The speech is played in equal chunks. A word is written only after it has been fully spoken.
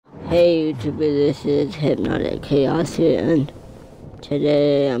Hey YouTube, this is Hypnotic Chaos here, and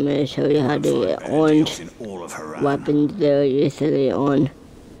today I'm going to show you how to get orange weapons very easily on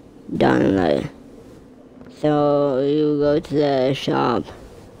Dynamite. So you go to the shop,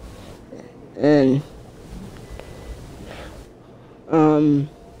 and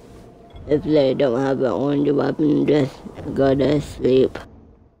if they don't have an orange weapon, just go to sleep.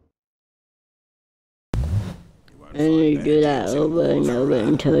 And you do that over and over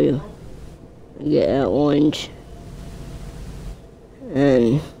until you get an orange.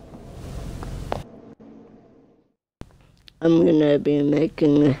 And I'm gonna be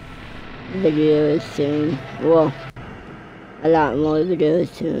making videos soon. Well, a lot more videos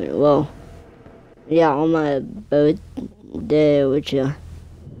soon. Well, yeah, on my birthday, which is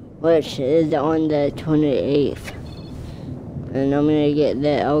on the 28th. And I'm gonna get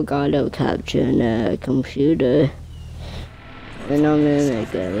the Elgato capture in the computer. And I'm gonna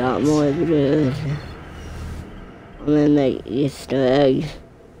make a lot more videos. I'm gonna make Easter eggs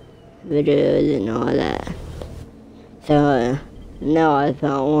videos and all that. So now I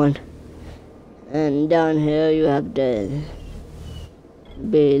found one. And down here you have to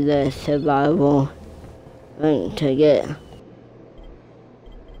be the survival rank to get.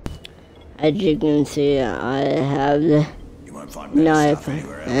 As you can see, I have the knife,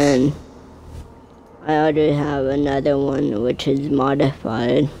 and I already have another one which is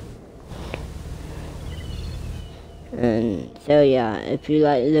modified. And so yeah, if you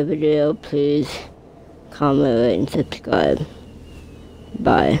like the video, please comment, rate, and subscribe.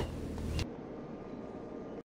 Bye.